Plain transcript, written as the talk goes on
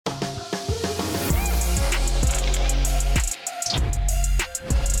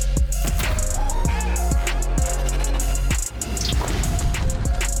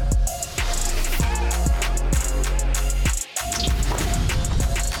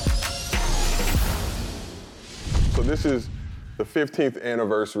This is the 15th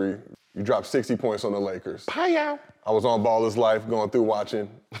anniversary. You dropped 60 points on the Lakers. Hi-yow. I was on Ball His Life going through watching.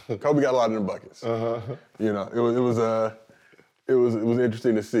 Kobe got a lot in the buckets. You know, it was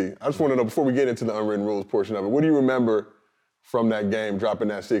interesting to see. I just want to know, before we get into the unwritten rules portion of it, what do you remember from that game, dropping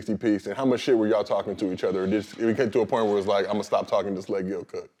that 60 piece, and how much shit were y'all talking to each other? Or did it get to a point where it was like, I'm gonna stop talking, just let Gil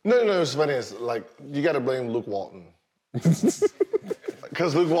cook? No, it's funny. It's like, you gotta blame Luke Walton.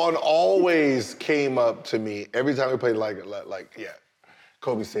 Because Luke Walton always came up to me every time we played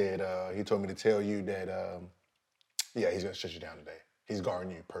Kobe said, he told me to tell you that, he's gonna shut you down today. He's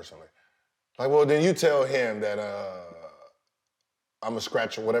guarding you personally. Like, well, then you tell him that I'm gonna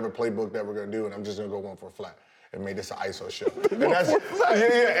scratch whatever playbook that we're gonna do and I'm just gonna go one for a flat and make this an ISO show.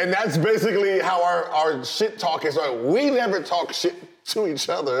 And that's basically how our shit talk is. Like, we never talk shit to each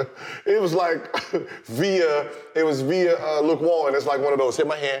other. It was like via Luke Walton. It's like one of those, hit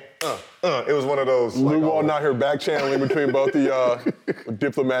my hand, It was one of those. Luke Walton out here back channeling between both of y'all,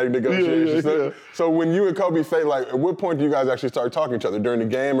 diplomatic negotiations. So when you and Kobe say, like, at what point do you guys actually start talking to each other? During the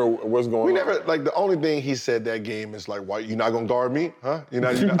game, or what's going on? We never, like, the only thing he said that game is like, why, you not gonna guard me? Huh? You're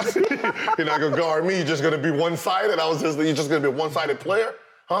not gonna guard me, you're just gonna be one-sided? You're just gonna be a one-sided player?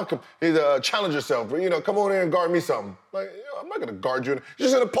 Huh? Challenge yourself. Come on in and guard me something. Like, I'm not gonna guard you. You're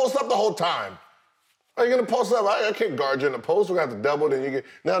just gonna post up the whole time. Are you gonna post up? I can't guard you in the post. We're gonna have to double.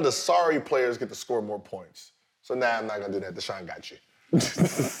 Now the sorry players get to score more points. So now I'm not gonna do that. Deshaun got you.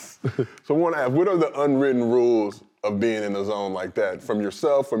 So I want to ask, what are the unwritten rules of being in a zone like that? From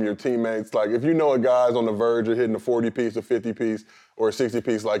yourself, from your teammates? Like, if you know a guy's on the verge of hitting a 40-piece, a 50-piece, or a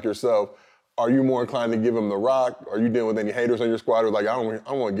 60-piece like yourself, are you more inclined to give him the rock? Are you dealing with any haters on your squad who are like, I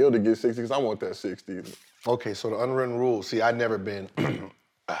don't want Gil to get 60 because I want that 60? Okay, so the unwritten rules. See, I'd never been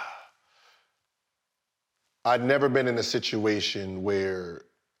in a situation where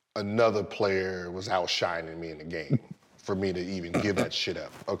another player was outshining me in the game for me to even give that shit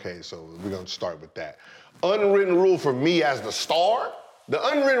up. Okay, so we're gonna start with that. Unwritten rule for me as the star, the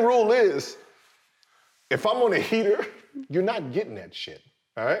unwritten rule is, if I'm on a heater, you're not getting that shit.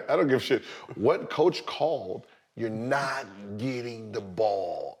 All right? I don't give a shit what coach called. You're not getting the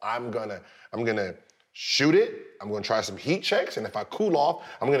ball. I'm gonna shoot it. I'm gonna try some heat checks, and if I cool off,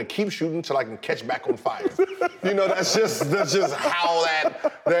 I'm gonna keep shooting until I can catch back on fire. That's just how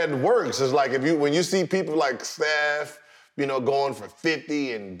that works. It's like when you see people like Steph, going for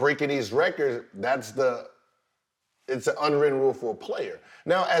 50 and breaking these records, it's an unwritten rule for a player.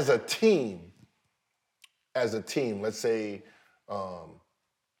 Now, as a team, let's say.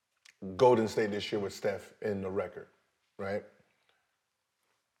 Golden State this year with Steph in the record, right?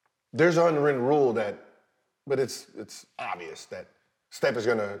 There's an unwritten rule but it's obvious that Steph is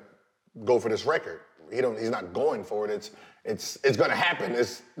gonna go for this record. He's not going for it. It's gonna happen.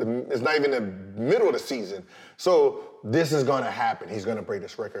 It's not even the middle of the season. So this is gonna happen. He's gonna break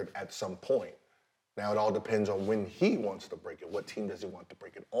this record at some point. Now it all depends on when he wants to break it. What team does he want to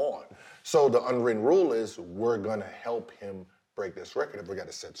break it on? So the unwritten rule is we're gonna help him break this record. If we got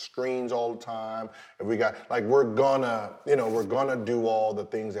to set screens all the time, if we got, we're gonna do all the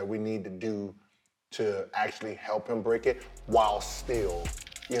things that we need to do to actually help him break it while still,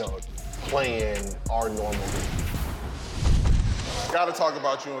 playing our normal game. Got to talk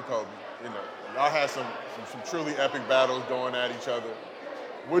about you and Kobe. Y'all had some truly epic battles going at each other.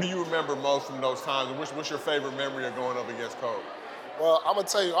 What do you remember most from those times, and what's your favorite memory of going up against Kobe? Well, I'm gonna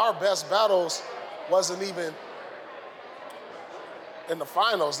tell you, our best battles wasn't even in the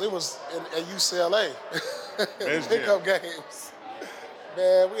finals. It was at UCLA. Pickup games.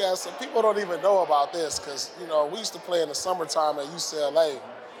 Man, we had some people don't even know about this because, we used to play in the summertime at UCLA.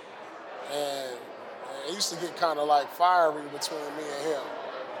 And it used to get kind of like fiery between me and him.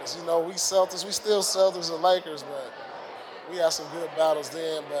 Because, we Celtics, we still Celtics and Lakers, but we had some good battles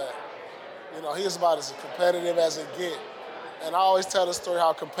then. But, he was about as competitive as it get. And I always tell the story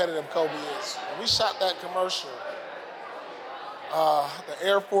how competitive Kobe is. When we shot that commercial, the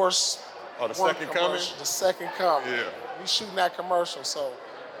Air Force. Oh, the second coming? The second coming. Yeah. We shooting that commercial. So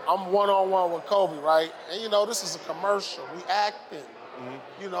I'm one-on-one with Kobe, right? And this is a commercial. We acting.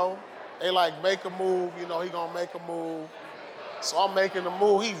 Mm-hmm. They make a move, he gonna make a move. So I'm making the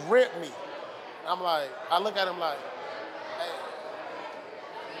move. He ripped me. I'm like, I look at him like,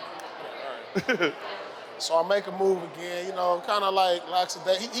 hey. All right. So I make a move again, kind of like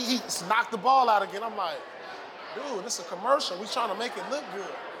he knocked the ball out again. I'm like, dude, this is a commercial. We trying to make it look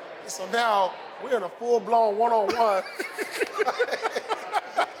good. And so now we're in a full-blown one-on-one.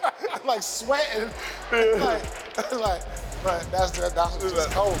 I'm like sweating. But that's just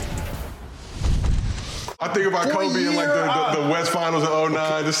Kobe. I think about Kobe in the West Finals of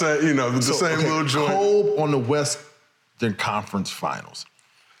 '09, the same little joint. Kobe on the West They're in conference finals.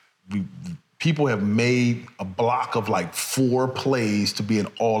 People have made a block of like 4 plays to be an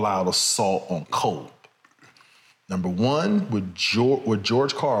all-out assault on Kobe. Number one, with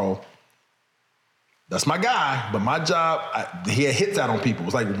George Karl, that's my guy, but my job, he had hits out on people. It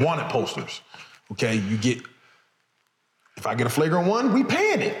was like wanted posters. Okay, if I get a flagrant 1, we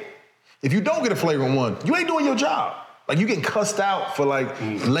paying it. If you don't get a flagrant 1, you ain't doing your job. Like you getting cussed out for like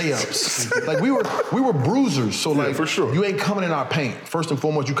layups. Like we were bruisers, so like for sure. You ain't coming in our paint. First and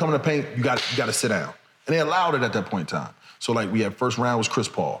foremost, you come in the paint, you got to sit down. And they allowed it at that point in time. So like we had first round was Chris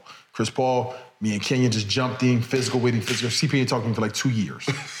Paul. Chris Paul, me and Kenyon just jumped in, physical with him, physical. CP ain't talking for like 2 years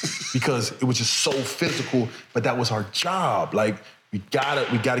because it was just so physical. But that was our job. Like we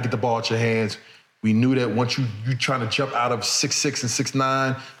gotta get the ball at your hands. We knew that once you trying to jump out of 6'6" and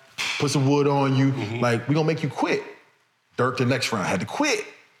 6'9", put some wood on you, like we gonna make you quit. Dirk the next round had to quit.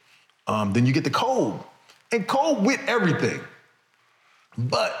 Then you get the Kobe. And Kobe with everything.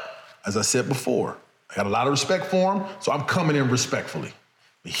 But, as I said before, I got a lot of respect for him, so I'm coming in respectfully.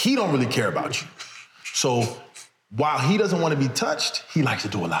 But he don't really care about you. So, while he doesn't want to be touched, he likes to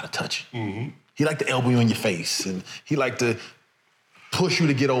do a lot of touching. He like to elbow you in your face, and he like to push you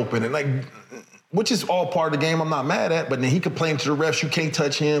to get open, and like, which is all part of the game I'm not mad at, but then he complained to the refs, you can't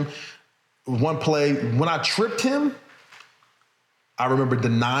touch him. One play, when I tripped him, I remember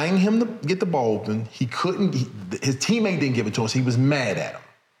denying him to get the ball open. He couldn't, his teammate didn't give it to him, so he was mad at him.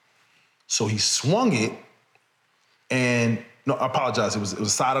 So he swung it, and, no, I apologize, it was a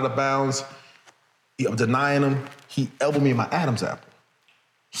side of the bounds. I'm denying him. He elbowed me in my Adam's apple.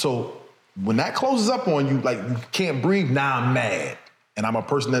 So when that closes up on you, like you can't breathe, now I'm mad. And I'm a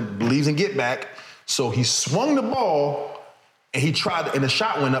person that believes in get back. So he swung the ball, and and the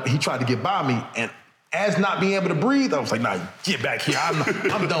shot went up, and he tried to get by me, and as not being able to breathe, I was like, nah, get back here.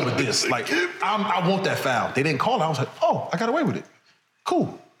 I'm done with this. Like, I want that foul. They didn't call it. I was like, oh, I got away with it.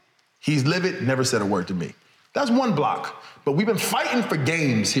 Cool. He's livid, never said a word to me. That's one block. But we've been fighting for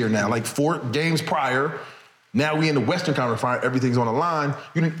games here now, like 4 games prior. Now we in the Western Conference Final, everything's on the line.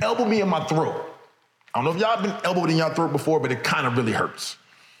 You didn't elbow me in my throat. I don't know if y'all been elbowed in your throat before, but it kind of really hurts.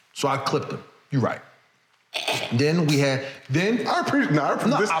 So I clipped him. You're right. Then we had, I appreciate, I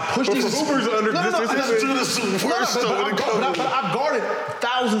pushed him. But I've guarded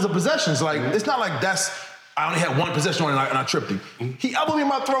thousands of possessions. Like, it's not like I only had 1 possession on him and I tripped him. He elbowed me in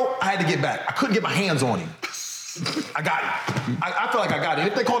my throat, I had to get back. I couldn't get my hands on him. I got it. I feel like I got it.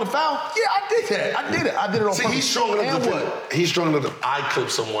 If they called a foul, yeah, I did that. I did it on purpose. He's strong enough he's strong enough to eye clip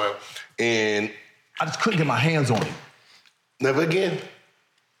somewhere, and I just couldn't get my hands on him. Never again.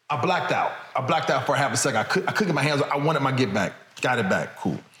 I blacked out for half a second. I couldn't get my hands on. I wanted my get back. Got it back.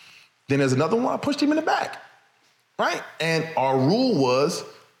 Cool. Then there's another one. I pushed him in the back. Right? And our rule was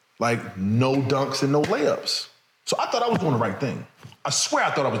like no dunks and no layups. So I thought I was doing the right thing. I swear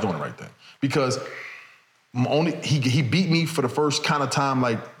I thought I was doing the right thing because he beat me for the first kind of time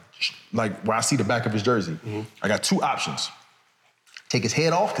like where I see the back of his jersey. I got 2 options. Take his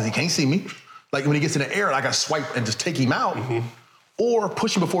head off because he can't see me. Like when he gets in the air, I got to swipe and just take him out. Or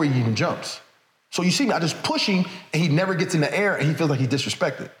push him before he even jumps. So you see me, I just push him and he never gets in the air and he feels like he's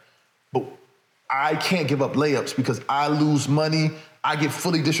disrespected. But I can't give up layups because I lose money. I get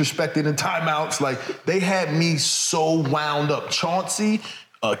fully disrespected in timeouts. Like they had me so wound up. Chauncey,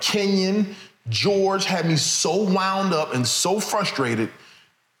 Kenyon, George had me so wound up and so frustrated.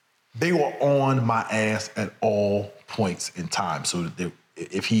 They were on my ass at all points in time. So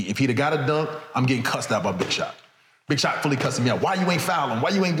if he'd have got a dunk, I'm getting cussed out by Big Shot. Big Shot fully cussing me out. Why you ain't fouling?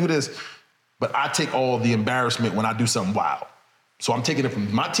 Why you ain't do this? But I take all the embarrassment when I do something wild. So I'm taking it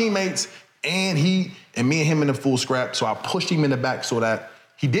from my teammates and me and him in the full scrap. So I pushed him in the back so that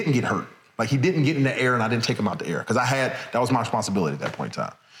he didn't get hurt. Like he didn't get in the air and I didn't take him out the air. Because that was my responsibility at that point in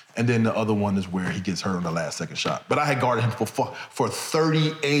time. And then the other one is where he gets hurt on the last second shot. But I had guarded him for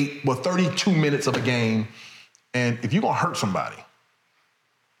 32 minutes of a game. And if you're gonna hurt somebody,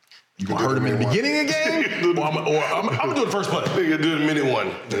 you gonna hurt him in the beginning of the game, or I'm gonna do the first play. You do the minute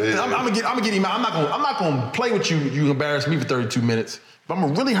one. I'm gonna get him out. I'm not gonna play with you. You embarrass me for 32 minutes. If I'm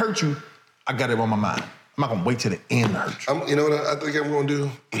gonna really hurt you, I got it on my mind. I'm not gonna wait till the end to hurt you. You know what I think I'm gonna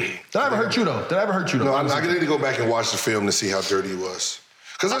do? Did I ever hurt you though? No, I need to go back and watch the film to see how dirty he was.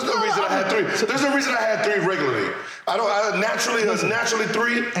 Because there's no reason I had 3. There's no reason I had 3 regularly. I naturally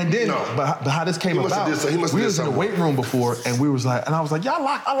 3. And then, but how this came about, we was in the weight room before, and I was like, yeah,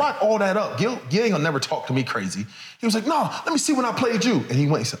 I lock all that up. Gil ain't gonna never talk to me crazy. He was like, no, let me see when I played you. And he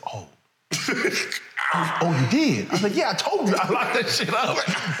went and said, oh. Oh, you did? I was like, yeah, I told you I locked that shit up.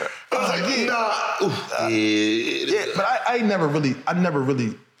 I was like, yeah. But I never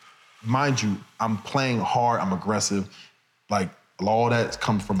really, mind you, I'm playing hard, I'm aggressive, Like, all that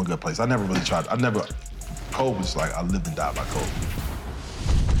comes from a good place. I never really tried. Kobe was like, I lived and died by Kobe.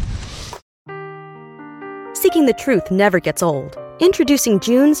 Seeking the truth never gets old. Introducing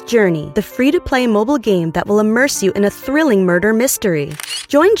June's Journey, the free-to-play mobile game that will immerse you in a thrilling murder mystery.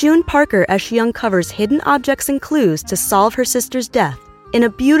 Join June Parker as she uncovers hidden objects and clues to solve her sister's death in a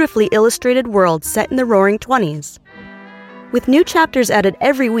beautifully illustrated world set in the Roaring '20s. With new chapters added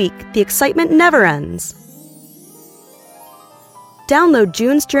every week, the excitement never ends. Download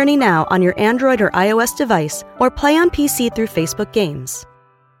June's Journey now on your Android or iOS device, or play on PC through Facebook Games.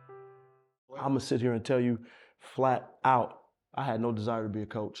 I'm gonna sit here and tell you flat out, I had no desire to be a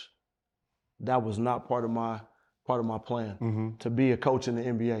coach. That was not part of my plan, to be a coach in the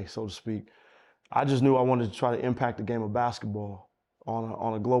NBA, so to speak. I just knew I wanted to try to impact the game of basketball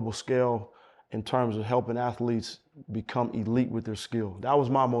on a global scale in terms of helping athletes become elite with their skill. That was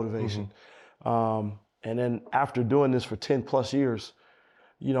my motivation. And then after doing this for 10 plus years,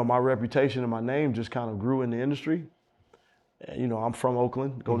 you know, my reputation and my name just kind of grew in the industry. You know, I'm from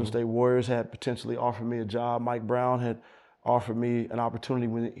Oakland. Golden State Warriors had potentially offered me a job. Mike Brown had offered me an opportunity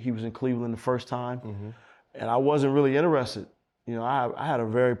when he was in Cleveland the first time. And I wasn't really interested. You know, I had a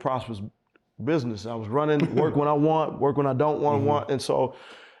very prosperous business. I was running, work when I want, work when I don't want. And so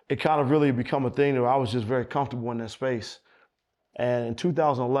it kind of really become a thing that I was just very comfortable in that space. And in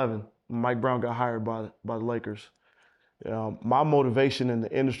 2011, Mike Brown got hired by the Lakers. My motivation in the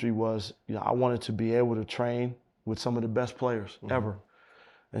industry was, you know, I wanted to be able to train with some of the best players ever.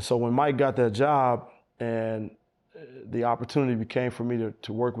 And so when Mike got that job and the opportunity became for me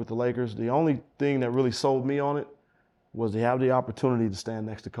to work with the Lakers, the only thing that really sold me on it was to have the opportunity to stand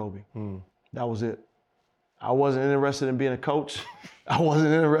next to Kobe. That was it. I wasn't interested in being a coach. I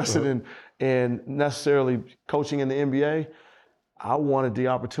wasn't interested in necessarily coaching in the NBA. I wanted the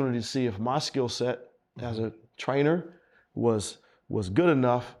opportunity to see if my skill set as a trainer was good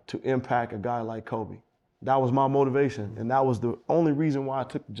enough to impact a guy like Kobe. That was my motivation, and that was the only reason why I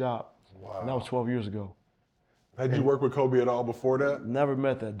took the job. Wow. And that was 12 years ago. Had you worked with Kobe at all before that? Never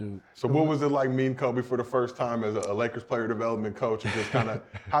met that dude. So what was it like meeting Kobe for the first time as a Lakers player development coach, and just kind of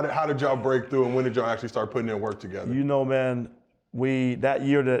how did y'all break through, and when did y'all actually start putting in work together? You know, man, that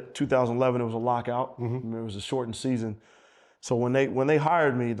year, that 2011, it was a lockout. I mean, it was a shortened season. So when they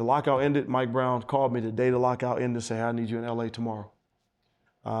hired me, the lockout ended. Mike Brown called me the day the lockout ended and said, "I need you in LA tomorrow."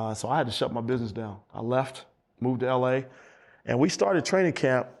 So I had to shut my business down. I left, moved to LA, and we started training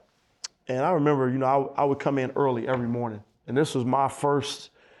camp. And I remember, you know, I would come in early every morning. And this was my first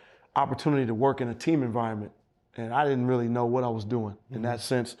opportunity to work in a team environment. And I didn't really know what I was doing. In that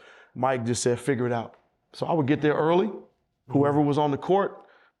sense, Mike just said, figure it out. So I would get there early. Whoever was on the court,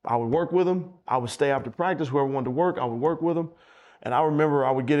 I would work with them. I would stay after practice. Whoever wanted to work, I would work with them. And I remember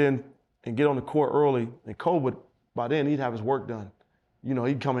I would get in and get on the court early. And Kobe, by then, he'd have his work done. You know,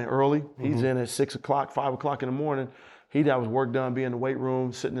 he'd come in early. He's in at 6 o'clock, 5 o'clock in the morning. He'd have his work done, be in the weight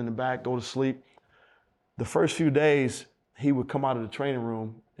room, sitting in the back, go to sleep. The first few days, he would come out of the training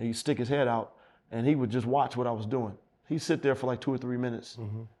room and he'd stick his head out and he would just watch what I was doing. He'd sit there for like 2 or 3 minutes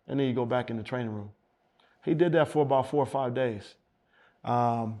and then he'd go back in the training room. He did that for about 4 or 5 days.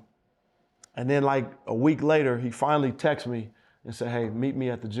 And then like a week later, he finally texted me and said, "Hey, meet me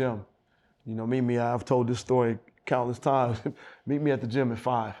at the gym. You know, I've told this story countless times. Meet me at the gym at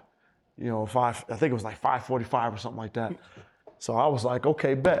 5. You know, 5, I think it was like 5:45 or something like that. So I was like,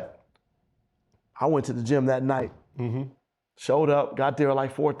 okay, bet. I went to the gym that night, showed up, got there at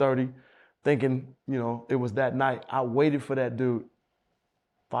like 4:30, thinking, you know, it was that night. I waited for that dude.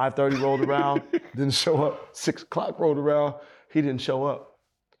 5:30 rolled around, didn't show up. 6 o'clock rolled around, he didn't show up.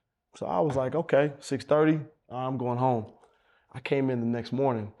 So I was like, okay, 6:30, I'm going home. I came in the next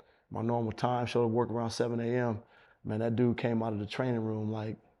morning, my normal time, showed up work around 7 a.m. Man, that dude came out of the training room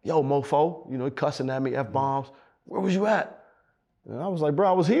like, "Yo, mofo," you know, he cussing at me, F-bombs. "Where was you at?" And I was like, "Bro,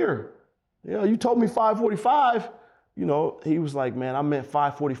 I was here. You know, you told me 5:45. You know, he was like, "Man, I meant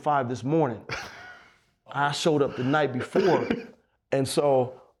 5:45 this morning. I showed up the night before." And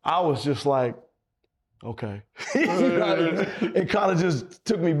so I was just like, okay. It kind of just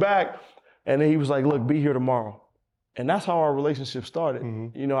took me back. And then he was like, "Look, be here tomorrow." And that's how our relationship started.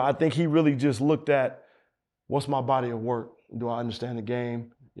 You know, I think he really just looked at, what's my body of work? Do I understand the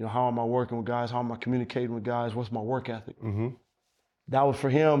game? You know, how am I working with guys? How am I communicating with guys? What's my work ethic? That was for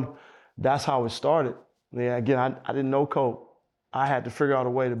him, that's how it started. Yeah, again, I didn't know Kobe. I had to figure out a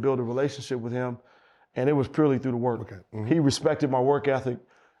way to build a relationship with him, and it was purely through the work. He respected my work ethic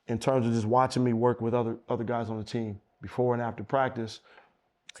in terms of just watching me work with other guys on the team before and after practice.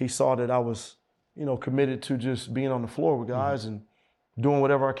 He saw that I was, you know, committed to just being on the floor with guys and doing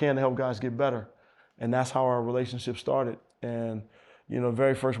whatever I can to help guys get better. And that's how our relationship started. And, you know, the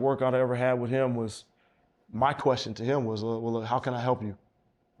very first workout I ever had with him was, my question to him was, well, look, how can I help you?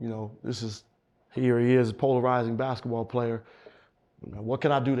 You know, here he is, a polarizing basketball player. You know, what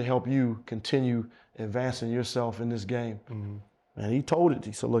can I do to help you continue advancing yourself in this game? Mm-hmm. And he told it.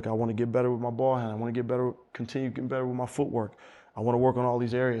 He said, look, I want to get better with my ball hand. I want to get better, continue getting better with my footwork. I want to work on all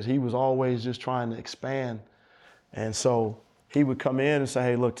these areas. He was always just trying to expand. And so he would come in and say,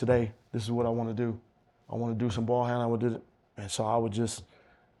 hey, look, today, this is what I want to do. I want to do some ball hand. I would do it. And so I would just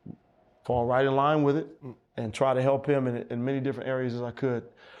fall right in line with it and try to help him in many different areas as I could.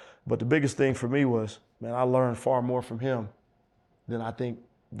 But the biggest thing for me was, man, I learned far more from him than I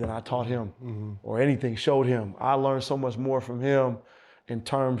taught him or anything showed him. I learned so much more from him in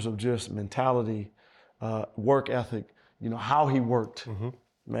terms of just mentality, work ethic, you know, how he worked.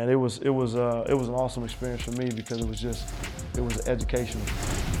 Man, it was an awesome experience for me because it was educational.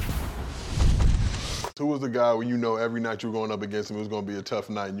 Who was the guy where you know every night you were going up against him, it was going to be a tough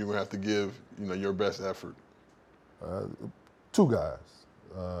night and you were going to have to give, you know, your best effort? Two guys.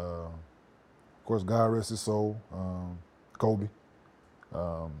 Of course, God rest his soul, Kobe.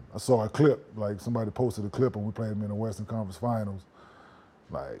 I saw a clip, like somebody posted a clip when we played him in the Western Conference Finals.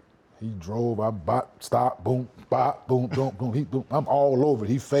 Like, he drove, I bop, stop, boom, bop, boom, boom, boom, boom. I'm all over it.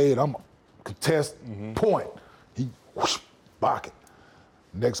 He fade, I'm contest, point. He whoosh, block it.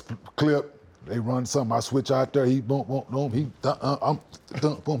 Next clip, they run something, I switch out there, he boom, boom, boom, he I'm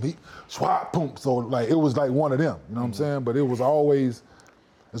boom, he swap, boom. So like it was like one of them, you know what I'm saying? But it was always,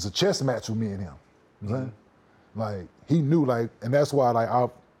 it's a chess match with me and him. You know what I'm saying? Like he knew, like, and that's why like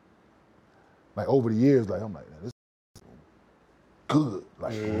like over the years, like I'm like, man, this is good,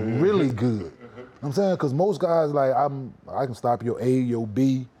 like really good. You know what I'm saying? Cause most guys, like I can stop your A, your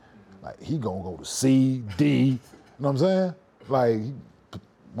B, like he gonna go to C, D, you know what I'm saying? Like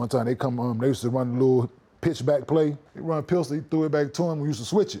one time they come, they used to run a little pitch back play. He run a pistol, he threw it back to him. We used to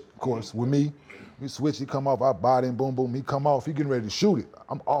switch it, of course, with me. We switch, he come off, I body him, boom, boom. He come off, he getting ready to shoot it.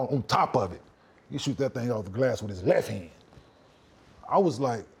 I'm all on top of it. He shoot that thing off the glass with his left hand. I was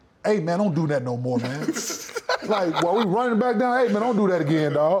like, hey man, don't do that no more, man. Like, while we running back down, hey man, don't do that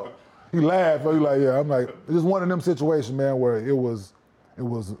again, dog. He laughed, he like, yeah. I'm like, it's just one of them situations, man, where it was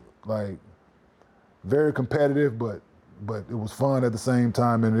like very competitive, but it was fun at the same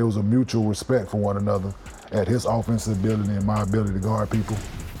time, and it was a mutual respect for one another at his offensive ability and my ability to guard people.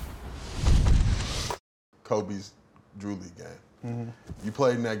 Kobe's Drew League game. You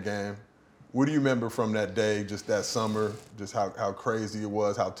played in that game. What do you remember from that day, just that summer, just how crazy it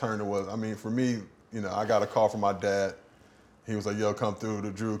was, how turned it was? I mean, for me, you know, I got a call from my dad. He was like, yo, come through,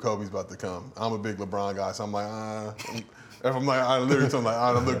 the Drew, Kobe's about to come. I'm a big LeBron guy, so I'm like, I literally told him, like,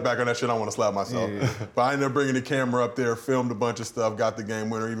 I look back on that shit, I want to slap myself. Yeah. But I ended up bringing the camera up there, filmed a bunch of stuff, got the game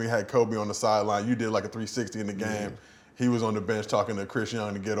winner, even had Kobe on the sideline. You did like a 360 in the game. Yeah. He was on the bench talking to Chris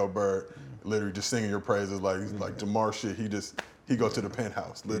Young, the Ghetto Bird, literally just singing your praises like Jamar shit. He go to the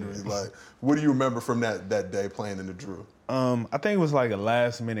penthouse, literally. Yeah. Like, what do you remember from that day playing in the Drew? I think it was like a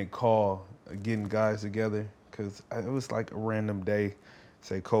last minute call, getting guys together, because it was like a random day.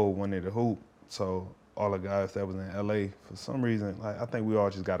 Say Cole wanted to hoop, so all the guys that was in LA, for some reason, like I think we all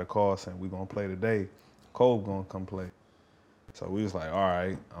just got a call saying we gonna play today. Cole gonna come play. So we was like, all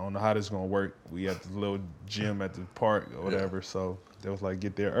right, I don't know how this is gonna work. We at the little gym at the park or whatever, yeah. So they was like,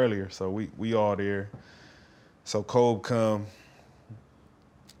 get there earlier. So we all there. So Cole come,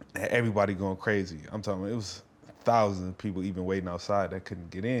 and everybody going crazy. I'm talking about, it was thousands of people even waiting outside that couldn't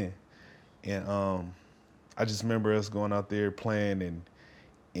get in. And I just remember us going out there playing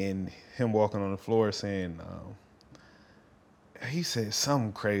and him walking on the floor saying, he said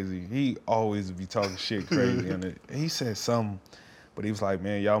something crazy. He always be talking shit crazy. And he said something, but he was like,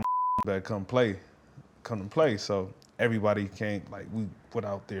 man, y'all better come to play. So everybody came, like we put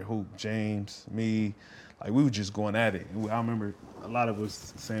out there hoop, James, me, like we were just going at it. I remember a lot of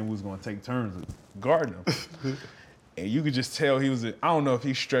us saying we was gonna take turns guarding him. And you could just tell he was, I don't know if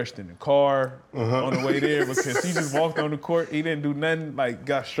he stretched in the car on the way there because he just walked on the court. He didn't do nothing, like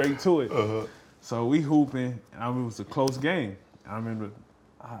got straight to it. So we hooping, and it was a close game. I remember,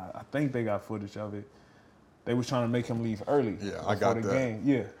 I think they got footage of it. They was trying to make him leave early. Yeah, I got the that. Game.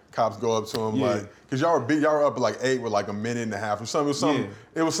 Yeah. Cops go up to him like, cause y'all were up at like 8 with like a minute and a half or something.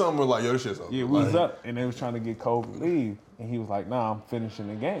 It was something with like, yo, this shit's over. Yeah, we was up, and they was trying to get Kobe to leave, and he was like, nah, I'm finishing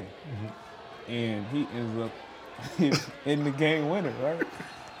the game. And he ends up in the game winner, right?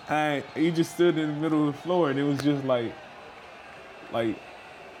 And he just stood in the middle of the floor, and it was just like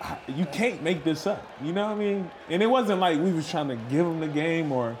you can't make this up, you know what I mean? And it wasn't like we was trying to give him the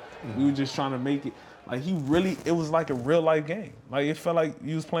game or we were just trying to make it. Like it was like a real life game. Like it felt like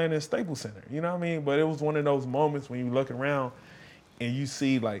you was playing in Staples Center, you know what I mean? But it was one of those moments when you look around and you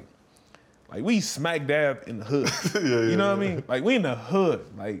see like we smack dab in the hood. You know what I mean? Like we in the hood.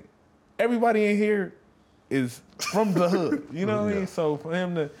 Like everybody in here is from the hood. You know what I mean? So for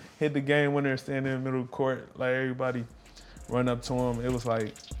him to hit the game winner and stand in the middle of the court, like everybody run up to him, it was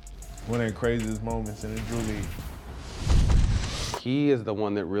like one of the craziest moments in the Drew League. He is the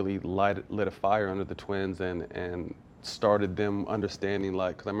one that really lit a fire under the Twins and started them understanding,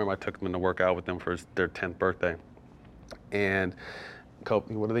 like, because I remember I took them to work out with them for their 10th birthday. And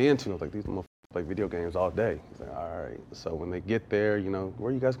Kobe, what are they into? I was like, these motherfuckers play video games all day. He's like, all right. So when they get there, you know, where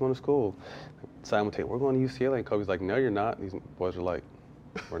are you guys going to school? Simultaneously, we're going to UCLA. And Kobe's like, no, you're not. These boys are like,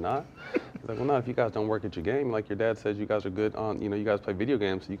 we're not? He's like, well, not if you guys don't work at your game. Like your dad says you guys are good on, you know, you guys play video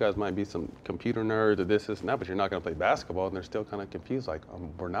games. So you guys might be some computer nerds or this, and that, but you're not going to play basketball. And they're still kind of confused, like,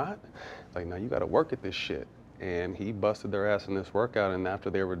 we're not? Like, no, you got to work at this shit. And he busted their ass in this workout. And after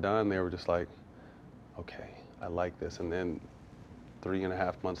they were done, they were just like, okay, I like this. And then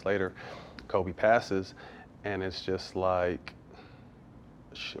 3.5 months later, Kobe passes, and it's just like,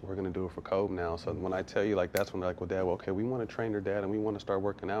 shit, we're gonna do it for Kobe now. So when I tell you, like, that's when they're like, well, Dad, well, okay, we want to train their dad and we want to start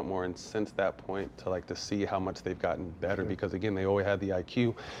working out more. And since that point, to see how much they've gotten better, because again, they always had the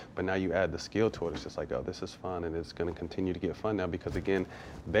IQ, but now you add the skill to it. It's just like, oh, this is fun, and it's gonna continue to get fun now because again,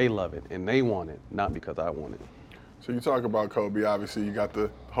 they love it and they want it, not because I want it. So you talk about Kobe, obviously you got the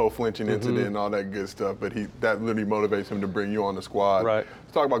whole flinching incident and all that good stuff, but that literally motivates him to bring you on the squad. Right.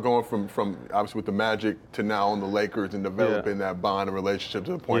 Let's talk about going from obviously with the Magic to now on the Lakers and developing that bond and relationship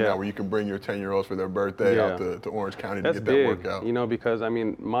to the point now where you can bring your 10-year-olds for their birthday out to Orange County to get that workout. You know, because I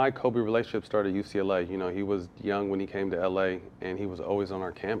mean, my Kobe relationship started at UCLA. You know, he was young when he came to LA and he was always on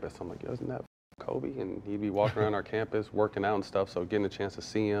our campus. I'm like, yo, isn't that Kobe? And he'd be walking around our campus working out and stuff. So getting a chance to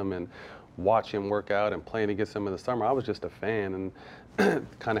see him and watch him work out and playing against him in the summer, I was just a fan and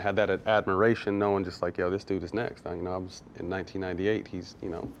kind of had that admiration, knowing just like, yo, this dude is next. You know, I was in 1998. He's, you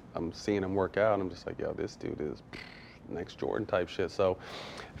know, I'm seeing him work out. And I'm just like, yo, this dude is next Jordan type shit. So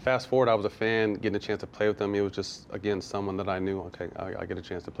fast forward, I was a fan, getting a chance to play with him. It was just, again, someone that I knew, okay, I get a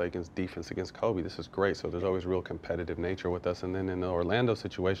chance to play against defense against Kobe. This is great. So there's always real competitive nature with us. And then in the Orlando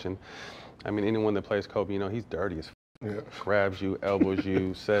situation, I mean, anyone that plays Kobe, you know, he's dirty as grabs you, elbows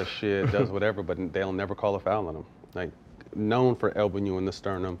you, says shit, does whatever, but they'll never call a foul on him. Like, known for elbowing you in the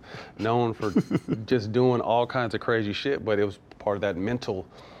sternum, known for just doing all kinds of crazy shit, but it was part of that mental,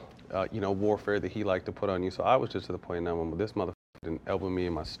 you know, warfare that he liked to put on you. So I was just to the point now when this motherfucker didn't elbow me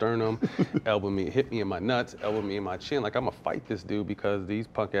in my sternum, hit me in my nuts, elbow me in my chin. Like, I'm gonna fight this dude because these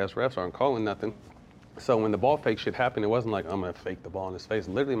punk ass refs aren't calling nothing. So when the ball fake shit happened, it wasn't like I'm gonna fake the ball in his face.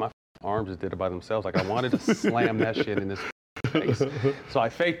 Literally, my arms just did it by themselves. Like, I wanted to slam that shit in his face. So I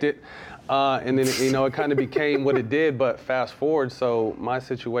faked it, and then, you know, it kind of became what it did. But fast forward, so my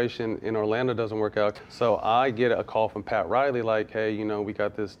situation in Orlando doesn't work out. So I get a call from Pat Riley, like, hey, you know, we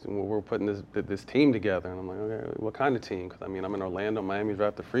got this, we're putting this team together. And I'm like, okay, what kind of team? Because I mean, I'm in Orlando, Miami's right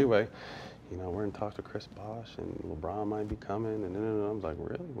up the freeway. You know, we're in talks with Chris Bosh and LeBron might be coming. And then I'm like,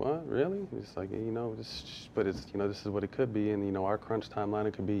 really? What? Really? It's like, you know, but it's, you know, this is what it could be. And, you know, our crunch timeline,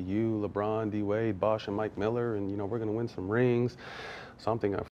 it could be you, LeBron, D. Wade, Bosh, and Mike Miller. And, you know, we're going to win some rings. So I'm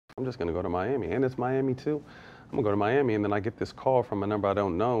thinking, I'm just going to go to Miami. And it's Miami, too. I'm going to go to Miami. And then I get this call from a number I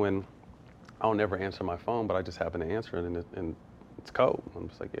don't know. And I'll never answer my phone, but I just happen to answer it. And it's Kobe. I'm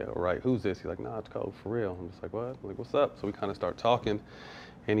just like, yeah, all right. Who's this? He's like, nah, it's Kobe, for real. I'm just like, what? I'm like, what's up? So we kind of start talking.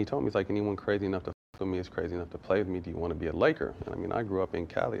 And he told me, he's like, anyone crazy enough to f with me is crazy enough to play with me. Do you want to be a Laker? And I mean, I grew up in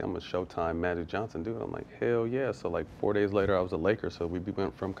Cali. I'm a Showtime Magic Johnson dude. I'm like, hell yeah. So like 4 days later, I was a Laker. So we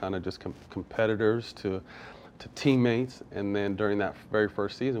went from kind of just competitors to teammates. And then during that very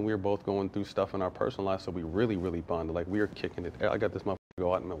first season, we were both going through stuff in our personal lives. So we really, really bonded. Like, we were kicking it. I got this motherfucker to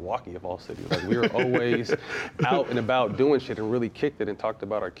go out in Milwaukee of all cities. Like, we were always out and about doing shit and really kicked it and talked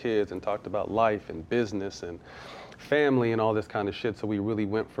about our kids and talked about life and business and family and all this kind of shit. So we really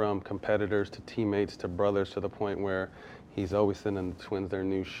went from competitors to teammates to brothers to the point where he's always sending the Twins their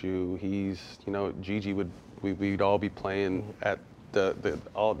new shoe. He's, you know, Gigi we'd all be playing at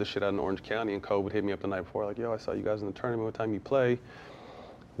all the shit out in Orange County, and Kobe would hit me up the night before, like, yo, I saw you guys in the tournament. What time you play?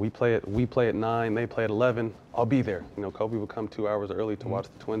 We play at 9, they play at 11. I'll be there. You know, Kobe would come 2 hours early to watch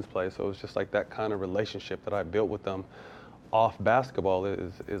the Twins play. So it was just like that kind of relationship that I built with them off basketball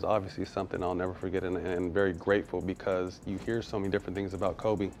is obviously something I'll never forget, and very grateful, because you hear so many different things about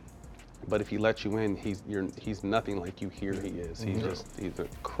Kobe, but if he lets you in, he's nothing like you hear he is. He's an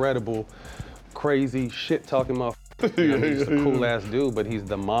incredible, crazy, shit-talking motherfucker. You know, he's a cool-ass dude, but he's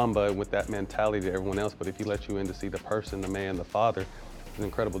the Mamba with that mentality to everyone else. But if he lets you in to see the person, the man, the father, he's an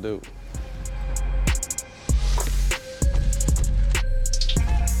incredible dude.